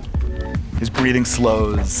 His breathing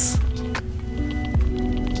slows.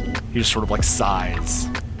 He just sort of like sighs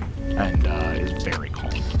and is very calm.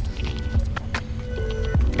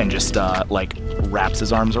 And just like wraps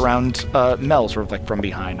his arms around Mel sort of like from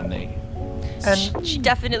behind, and she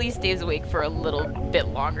definitely stays awake for a little bit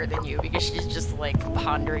longer than you because she's just like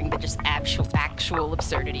pondering the just actual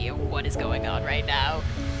absurdity of what is going on right now.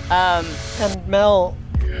 And Mel,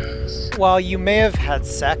 while you may have had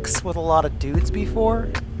sex with a lot of dudes before,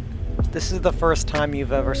 this is the first time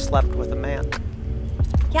you've ever slept with a man.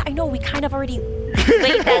 Yeah, I know. We kind of already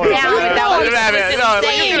laid that down.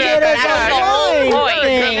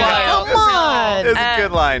 Come on. It's a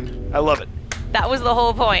good line. I love it. That was the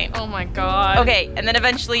whole point. Oh my god. Okay, and then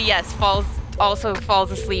eventually, yes, falls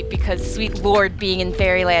asleep because sweet Lord being in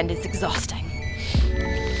Fairyland is exhausting.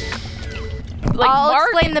 Like, I'll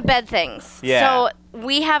explain the bed things. Yeah. So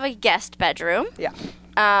we have a guest bedroom. Yeah.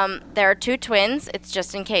 There are two twins. It's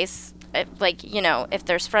just in case, if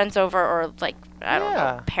there's friends over or I don't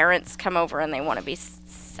know, parents come over and they want to be,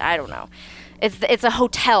 I don't know. It's a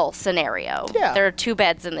hotel scenario. Yeah. There are 2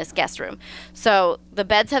 beds in this guest room. So the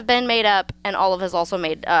beds have been made up, and Olive has also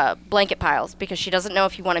made blanket piles because she doesn't know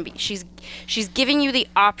if you want to be. She's giving you the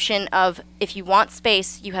option of if you want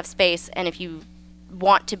space, you have space, and if you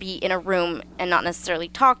want to be in a room and not necessarily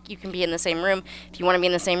talk, you can be in the same room. If you want to be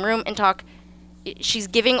in the same room and talk, she's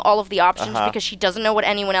giving all of the options because she doesn't know what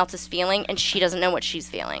anyone else is feeling, and she doesn't know what she's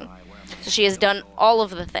feeling. So she has done all of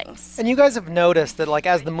the things. And you guys have noticed that, like,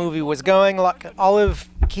 as the movie was going, like, Olive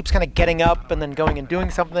keeps kind of getting up and then going and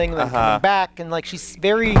doing something, and then coming back, and like she's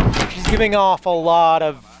giving off a lot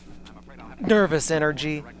of nervous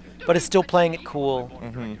energy, but is still playing it cool.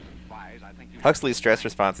 Mm-hmm. Huxley's stress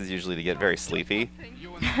response is usually to get very sleepy,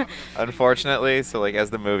 unfortunately. So, like, as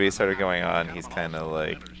the movie started going on, he's kind of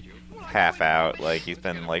like half out. Like, he's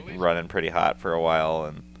been like running pretty hot for a while,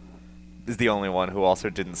 and is the only one who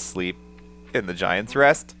also didn't sleep in the Giants'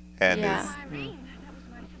 rest, and I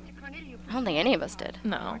don't think any of us did.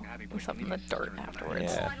 No, we slept in the dirt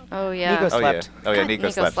afterwards. Yeah. Oh yeah. Nico slept. Oh yeah, God, Nico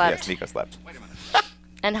slept. Yes, Nico slept.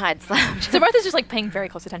 And Hyde slept. So Martha's just like paying very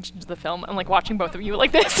close attention to the film and like watching both of you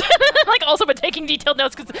like this, like also but taking detailed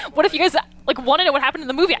notes because what if you guys like want to know what happened in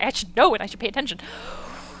the movie? I should know it. I should pay attention.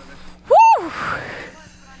 Woo.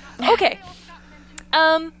 Okay.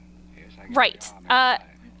 Right.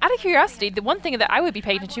 Out of curiosity, the one thing that I would be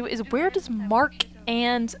paying attention to is where does Mark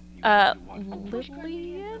and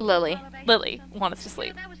Lily want us to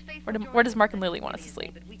sleep? Where does Mark and Lily want us to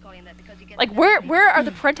sleep? Like, where are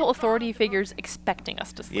the parental authority figures expecting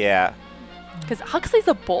us to sleep? Yeah. Because Huxley's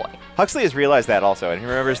a boy. Huxley has realized that also, and he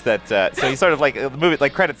remembers that. So he sort of like the movie,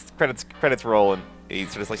 like credits roll, and he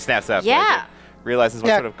sort of like snaps up. Yeah. Like, realizes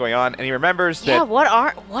what's sort of going on, and he remembers that. Yeah.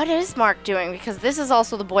 What is Mark doing? Because this is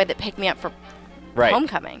also the boy that picked me up for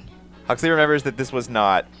homecoming. Huxley remembers that this was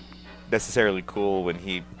not necessarily cool when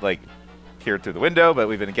he like peered through the window, but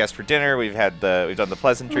we've been a guest for dinner. We've done the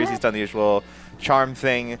pleasantries. He's done the usual charm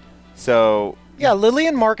thing. So yeah, Lily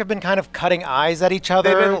and Mark have been kind of cutting eyes at each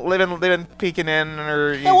other. They've been peeking in,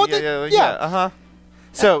 or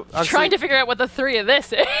So trying to figure out what the 3 of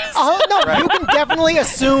this is. No, you can definitely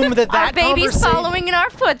assume that our baby's following in our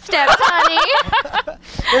footsteps, honey.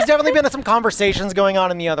 There's definitely been some conversations going on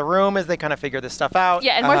in the other room as they kind of figure this stuff out.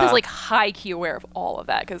 Yeah, and Martha's like high key aware of all of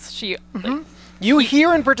that because she. Like, you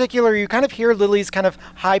hear in particular, you kind of hear Lily's kind of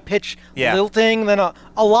high pitch lilting, then a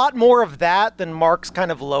lot more of that than Mark's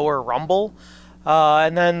kind of lower rumble,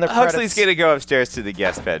 and then the Huxley's gonna go upstairs to the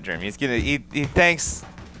guest bedroom. He's gonna he thanks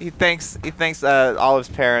Olive's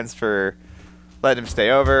parents for letting him stay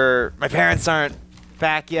over. My parents aren't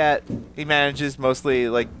back yet. He manages mostly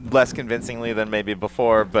like less convincingly than maybe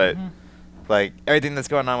before, but like everything that's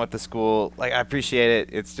going on with the school, like I appreciate it.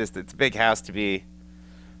 It's a big house to be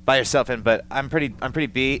by yourself in, but I'm pretty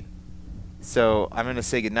beat. So I'm gonna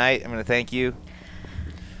say goodnight. I'm gonna thank you.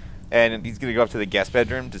 And he's gonna go up to the guest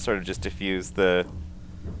bedroom to sort of just diffuse the.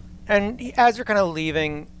 And as you're kind of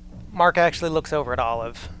leaving, Mark actually looks over at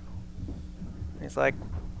Olive. He's like,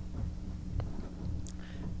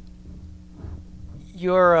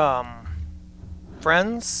 "Your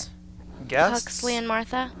friends, guests? Huxley and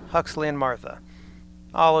Martha. Huxley and Martha.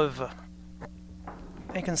 Olive,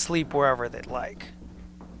 they can sleep wherever they'd like.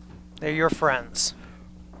 They're your friends.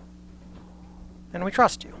 And we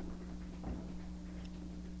trust you."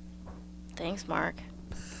 Thanks, Mark.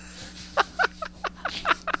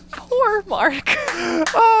 Poor Mark.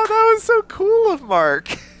 Oh, that was so cool of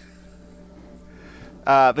Mark.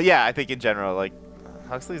 But yeah, I think in general, like,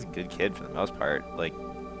 Huxley's a good kid for the most part. Like,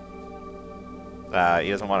 he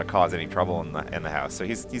doesn't want to cause any trouble in the house, so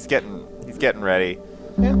he's getting ready.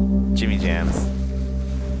 Yeah. Jimmy Jams.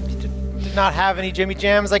 Did not have any Jimmy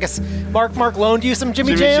Jams. I guess Mark loaned you some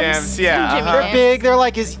Jimmy Jams. Yeah. They're big. They're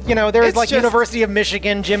like his, there's like University of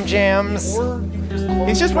Michigan Jim Jams.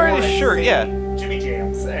 He's just wearing his shirt. Yeah. Jimmy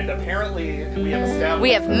Jams, and apparently we have established.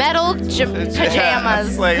 We have metal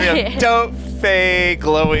pajamas. Like we have dope, fake,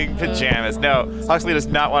 glowing pajamas. No, Huxley does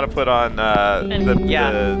not want to put on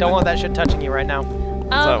don't want that shit touching you right now. Does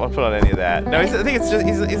not want to put on any of that. No, I think it's just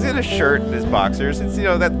he's in a shirt and his boxers. It's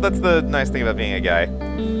that's the nice thing about being a guy.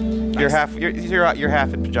 You're half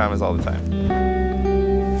in pajamas all the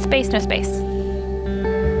time. Space, no space.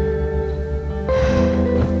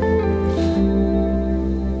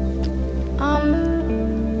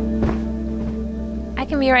 I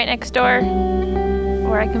can be right next door,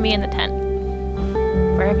 or I can be in the tent.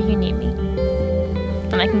 Wherever you need me.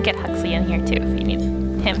 And I can get Huxley in here too if you need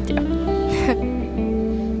him to.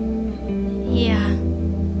 Yeah.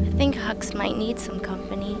 I think Hux might need some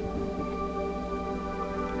company.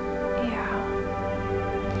 Yeah.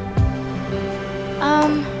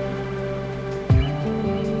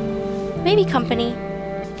 Maybe company.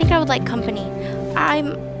 I think I would like company. I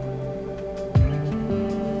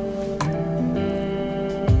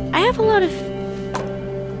have a lot of...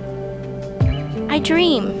 I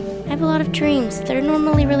dream. I have a lot of dreams. They're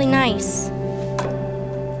normally really nice.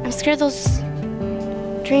 I'm scared those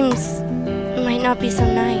dreams might not be so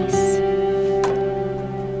nice.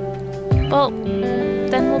 Well,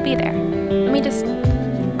 then we'll be there. Let me just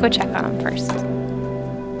go check on him first.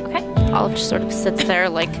 Okay? Olive just sort of sits there,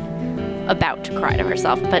 like, about to cry to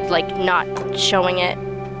herself, but, like, not showing it,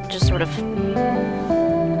 just sort of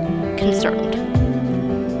concerned.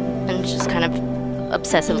 And just kind of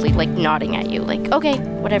obsessively, like, nodding at you, like, okay,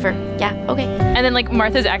 whatever, yeah, okay. And then, like,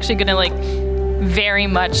 Martha's actually gonna, like, very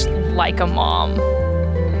much like a mom,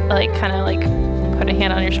 like, kind of, like, put a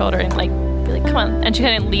hand on your shoulder and, like, be like, come on. And she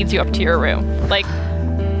kind of leads you up to your room. Like,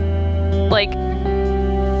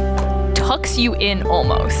 tucks you in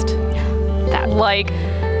almost. That. Like,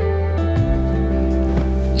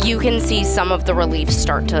 you can see some of the relief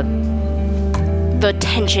start to... The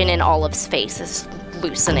tension in Olive's face is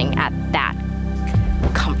loosening at that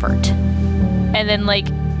comfort. And then, like,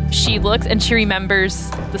 she looks and she remembers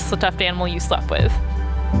the stuffed animal you slept with.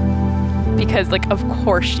 Because, like, of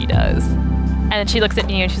course she does. And then she looks at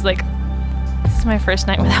you and she's like, this is my first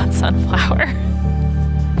night without Sunflower.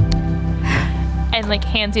 And, like,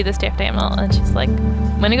 hands you the stuffed animal. And she's like,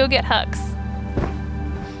 I'm gonna go get hugs.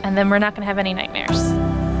 And then we're not gonna have any nightmares.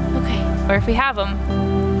 Okay. Or if we have them,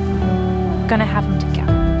 we're gonna have them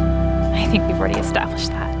together. I think we've already established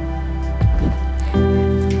that.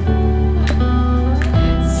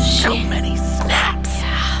 So many snaps.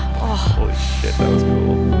 Yeah. Oh. Holy shit, that was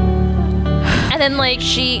cool. And then, like,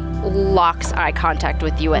 she locks eye contact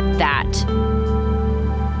with you at that.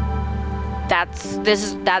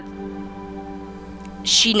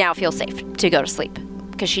 She now feels safe to go to sleep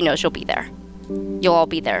because she knows you'll be there. You'll all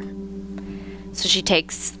be there. So she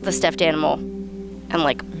takes the stuffed animal and,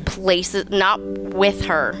 like, places, not with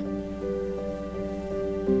her,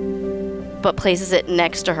 but places it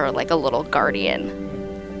next to her like a little guardian.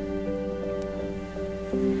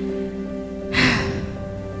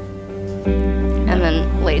 And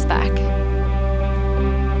then lays back.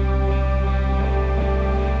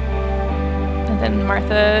 And then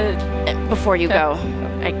Martha... Before you go,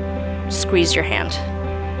 I squeeze your hand.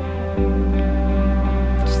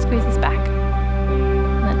 She squeezes back.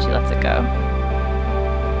 And then she lets it go.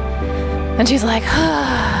 And she's like,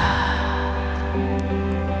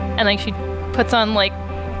 and, like, she puts on, like,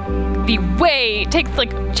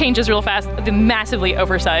 changes real fast, the massively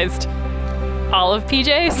oversized olive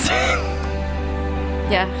PJs.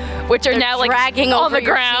 Yeah. Which are now, like, dragging on over the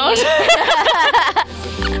your ground.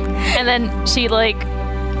 And then she, like,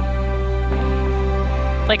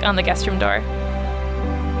 on the guest room door.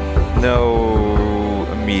 No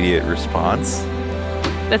immediate response.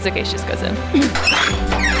 That's okay, she just goes in.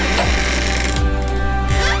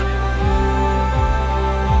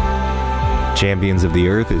 Champions of the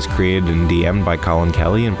Earth is created and DM'd by Colin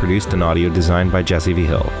Kelly and produced and audio designed by Jesse V.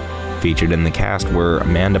 Hill. Featured in the cast were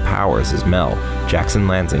Amanda Powers as Mel, Jackson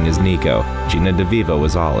Lansing as Nico, Gina DeVivo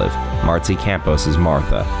as Olive, Marcy Campos as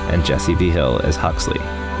Martha, and Jesse V. Hill as Huxley.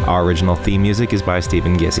 Our original theme music is by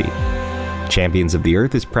Stephen Gissy. Champions of the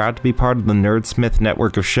Earth is proud to be part of the Nerdsmith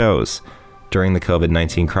network of shows. During the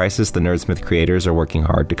COVID-19 crisis, the Nerdsmith creators are working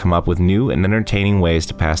hard to come up with new and entertaining ways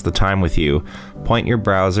to pass the time with you. Point your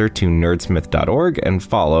browser to nerdsmith.org and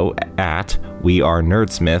follow at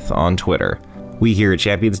WeAreNerdsmith on Twitter. We here at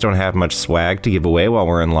Champions don't have much swag to give away while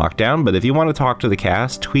we're in lockdown, but if you want to talk to the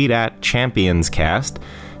cast, tweet at ChampionsCast,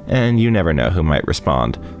 and you never know who might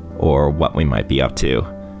respond, or what we might be up to.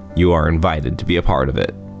 You are invited to be a part of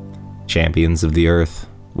it. Champions of the Earth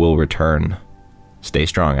will return. Stay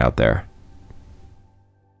strong out there.